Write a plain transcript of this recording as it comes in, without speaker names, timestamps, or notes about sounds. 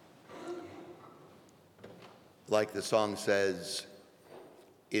Like the song says,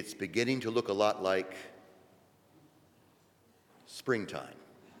 it's beginning to look a lot like springtime.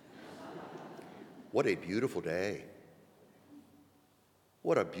 What a beautiful day.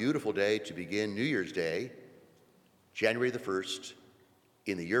 What a beautiful day to begin New Year's Day, January the 1st,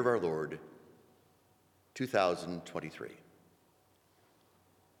 in the year of our Lord, 2023.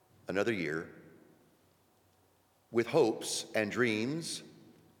 Another year with hopes and dreams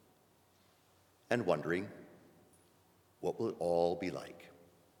and wondering, what will it all be like?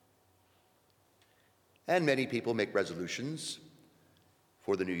 And many people make resolutions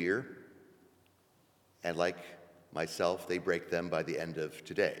for the new year, and like myself, they break them by the end of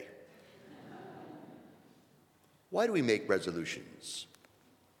today. Why do we make resolutions?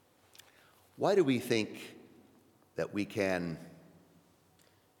 Why do we think that we can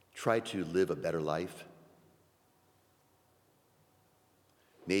try to live a better life?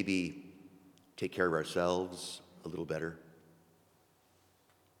 Maybe take care of ourselves a little better,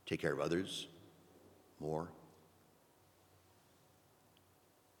 take care of others more.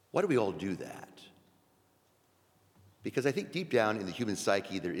 Why do we all do that? Because I think deep down in the human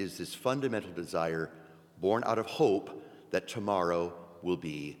psyche there is this fundamental desire born out of hope that tomorrow will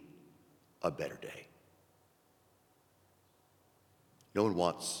be a better day. No one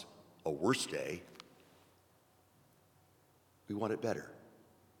wants a worse day. We want it better,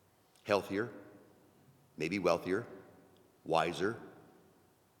 healthier, maybe wealthier, wiser.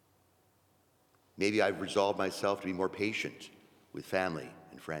 Maybe I've resolved myself to be more patient with family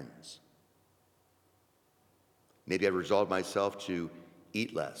and friends. Maybe I've resolved myself to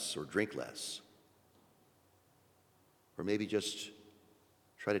eat less or drink less. Or maybe just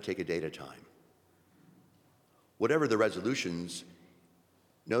try to take a day at a time. Whatever the resolutions,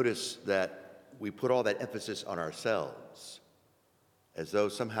 notice that we put all that emphasis on ourselves, as though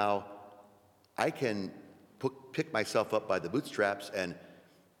somehow I can pick myself up by the bootstraps and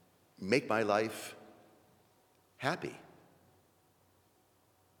make my life happy.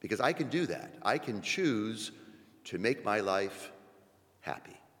 Because I can do that. I can choose to make my life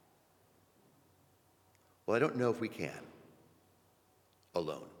happy. Well, I don't know if we can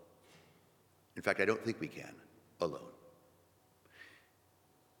alone. In fact, I don't think we can alone.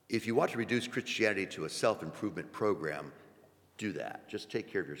 If you want to reduce Christianity to a self-improvement program, do that. Just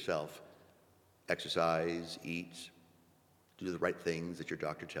take care of yourself. Exercise, eat, do the right things that your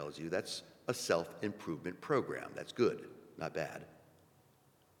doctor tells you. That's a self-improvement program. That's good, not bad.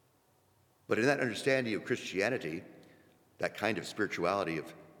 But in that understanding of Christianity, that kind of spirituality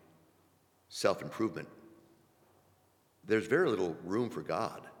of self-improvement, there's very little room for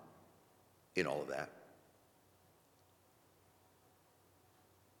God in all of that.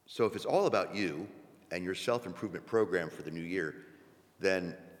 So if it's all about you and your self-improvement program for the new year,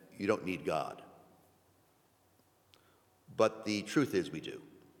 then you don't need God. But the truth is we do,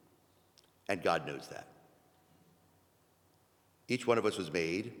 and God knows that. Each one of us was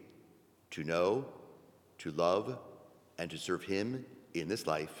made to know, to love, and to serve Him in this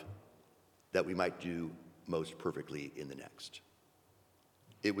life, that we might do most perfectly in the next.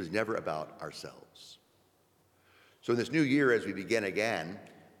 It was never about ourselves. So in this new year, as we begin again,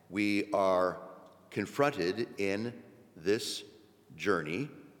 we are confronted in this journey,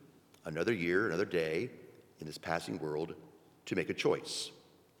 another year, another day, in this passing world, to make a choice.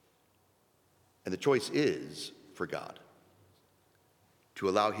 And the choice is for God. To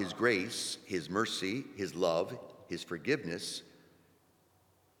allow His grace, His mercy, His love, His forgiveness,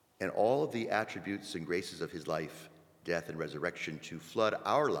 and all of the attributes and graces of His life, death, and resurrection to flood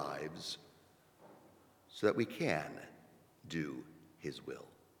our lives so that we can do His will.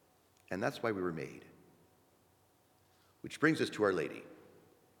 And that's why we were made. Which brings us to Our Lady,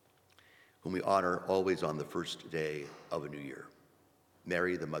 whom we honor always on the first day of a new year,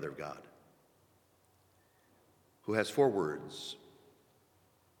 Mary, the Mother of God, who has 4 words: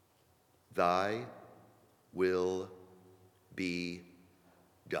 Thy will be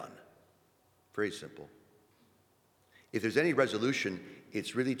done. Very simple. If there's any resolution,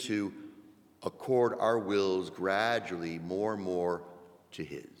 it's really to accord our wills gradually more and more to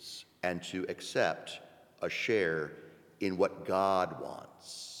His, and to accept a share in what God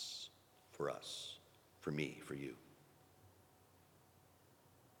wants for us, for me, for you.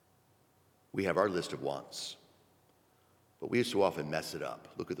 We have our list of wants, but we so often mess it up.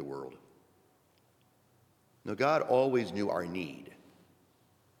 Look at the world. Now, God always knew our need,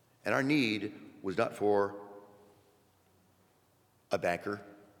 and our need was not for a banker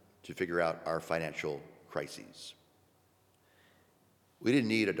to figure out our financial crises. We didn't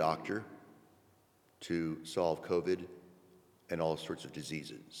need a doctor to solve COVID and all sorts of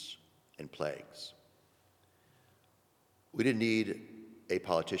diseases and plagues. We didn't need a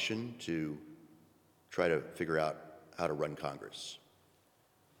politician to try to figure out how to run Congress.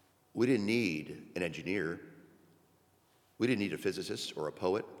 We didn't need an engineer. We didn't need a physicist or a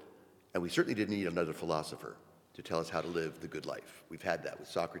poet. And we certainly didn't need another philosopher to tell us how to live the good life. We've had that with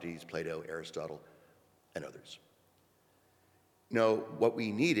Socrates, Plato, Aristotle, and others. No, what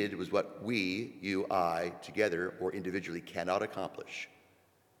we needed was what we, you, I, together or individually cannot accomplish,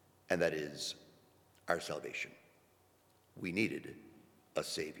 and that is our salvation. We needed a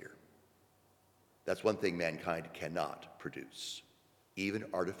Savior. That's one thing mankind cannot produce, even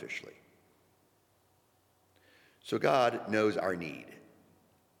artificially. So God knows our need.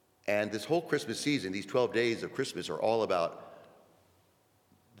 And this whole Christmas season, these 12 days of Christmas, are all about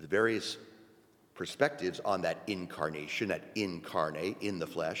the various perspectives on that incarnation, that incarnate, in the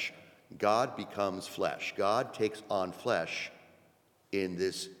flesh. God becomes flesh. God takes on flesh in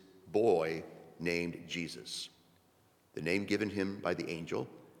this boy named Jesus. The name given him by the angel,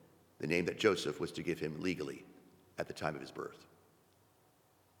 the name that Joseph was to give him legally at the time of his birth.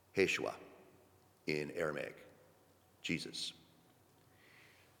 Yeshua in Aramaic, Jesus.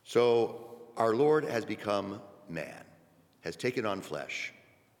 So our Lord has become man, has taken on flesh.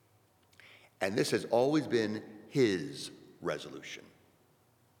 And this has always been his resolution.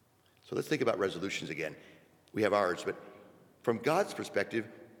 So let's think about resolutions again. We have ours, but from God's perspective,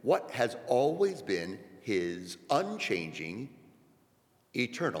 what has always been his unchanging,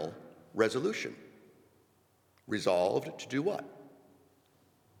 eternal resolution? Resolved to do what?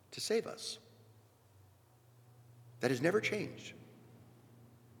 To save us. That has never changed.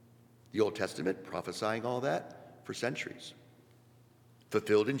 The Old Testament prophesying all that for centuries.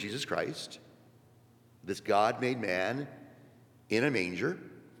 Fulfilled in Jesus Christ, this God made man in a manger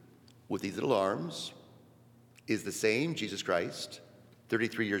with these little arms is the same Jesus Christ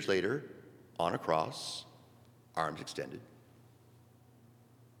 33 years later on a cross, arms extended.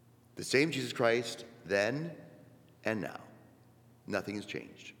 The same Jesus Christ then and now. Nothing has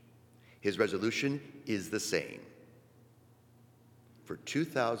changed. His resolution is the same. For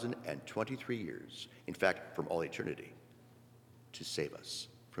 2,023 years, in fact, from all eternity, to save us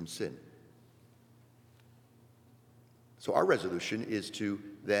from sin. So our resolution is to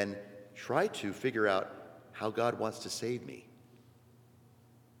then try to figure out how God wants to save me.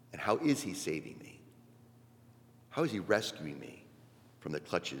 And how is he saving me? How is he rescuing me from the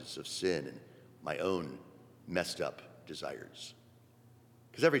clutches of sin and my own messed up desires?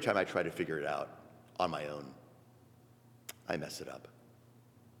 Because every time I try to figure it out on my own, I mess it up.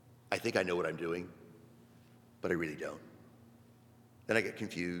 I think I know what I'm doing, but I really don't. Then I get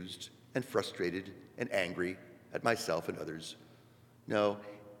confused and frustrated and angry at myself and others. No,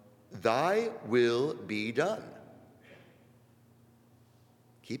 thy will be done.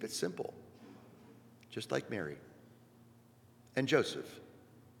 Keep it simple, just like Mary and Joseph,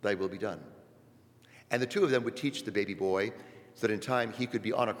 thy will be done. And the two of them would teach the baby boy so that in time he could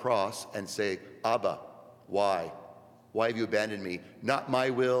be on a cross and say, Abba, why? Why have you abandoned me? Not my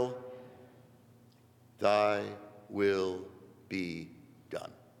will, thy will be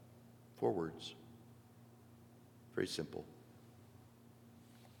done. 4 words. Very simple.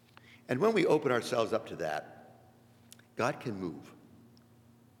 And when we open ourselves up to that, God can move.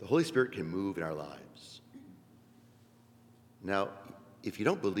 The Holy Spirit can move in our lives. Now, if you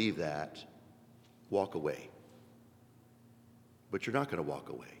don't believe that, walk away. But you're not going to walk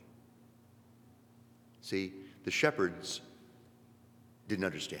away. See, the shepherds didn't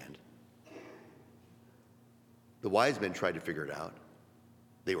understand. The wise men tried to figure it out.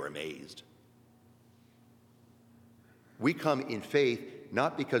 They were amazed. We come in faith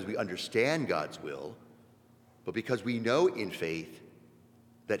not because we understand God's will, but because we know in faith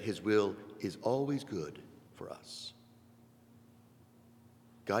that his will is always good for us.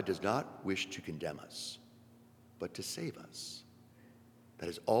 God does not wish to condemn us, but to save us. That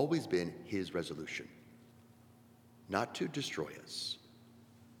has always been his resolution. Not to destroy us,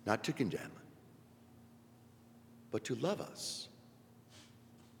 not to condemn, but to love us,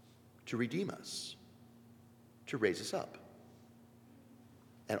 to redeem us, to raise us up.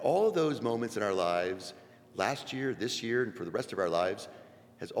 And all of those moments in our lives, last year, this year, and for the rest of our lives,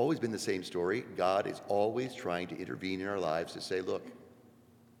 has always been the same story. God is always trying to intervene in our lives to say, look,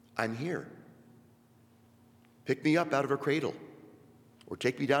 I'm here. Pick me up out of a cradle or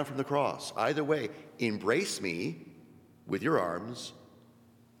take me down from the cross. Either way, embrace me with your arms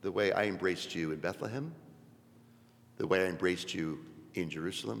the way I embraced you in Bethlehem, the way I embraced you in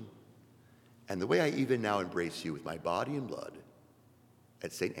Jerusalem, and the way I even now embrace you with my body and blood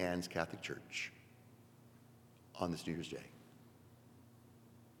at St. Anne's Catholic Church on this New Year's Day.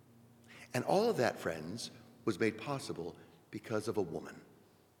 And all of that, friends, was made possible because of a woman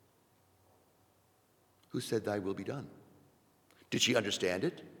who said, "Thy will be done." Did she understand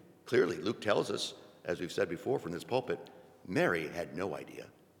it? Clearly, Luke tells us, as we've said before from this pulpit, Mary had no idea.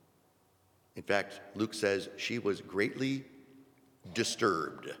 In fact, Luke says she was greatly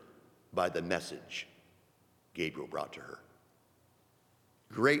disturbed by the message Gabriel brought to her.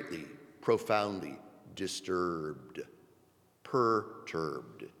 Greatly, profoundly disturbed.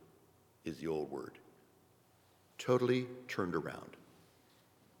 Perturbed is the old word. Totally turned around.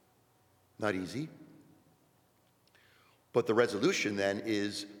 Not easy. But the resolution then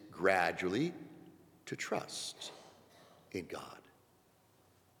is gradually to trust in God.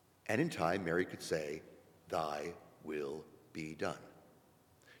 And in time, Mary could say, "Thy will be done."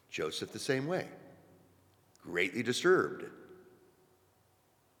 Joseph the same way, greatly disturbed.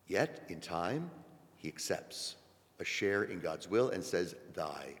 Yet in time, he accepts a share in God's will and says,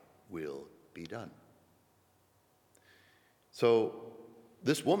 "Thy will be done." So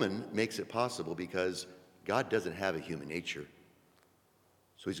this woman makes it possible because God doesn't have a human nature.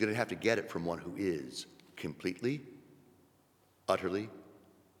 So he's going to have to get it from one who is completely, utterly,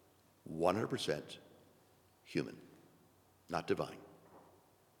 100% human, not divine.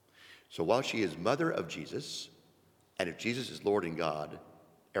 So while she is mother of Jesus, and if Jesus is Lord and God,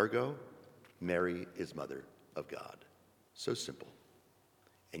 ergo, Mary is mother of God. So simple.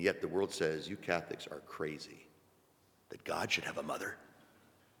 And yet the world says, you Catholics are crazy, that God should have a mother.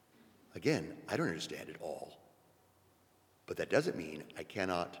 Again, I don't understand it all. But that doesn't mean I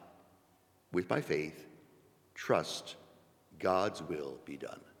cannot, with my faith, trust God's will be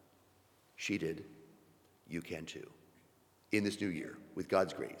done. She did. You can too. In this new year, with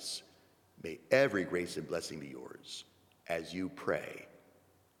God's grace, may every grace and blessing be yours as you pray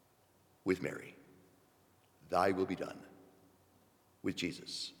with Mary. Thy will be done. With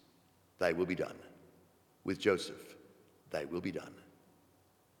Jesus, thy will be done. With Joseph, thy will be done.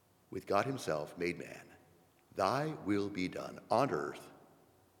 With God himself made man, thy will be done on earth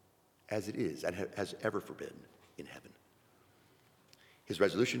as it is and has ever been in heaven. His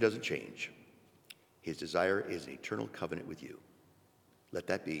resolution doesn't change. His desire is an eternal covenant with you. Let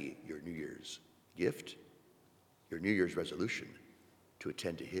that be your New Year's gift, your New Year's resolution to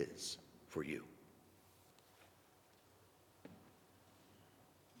attend to his for you.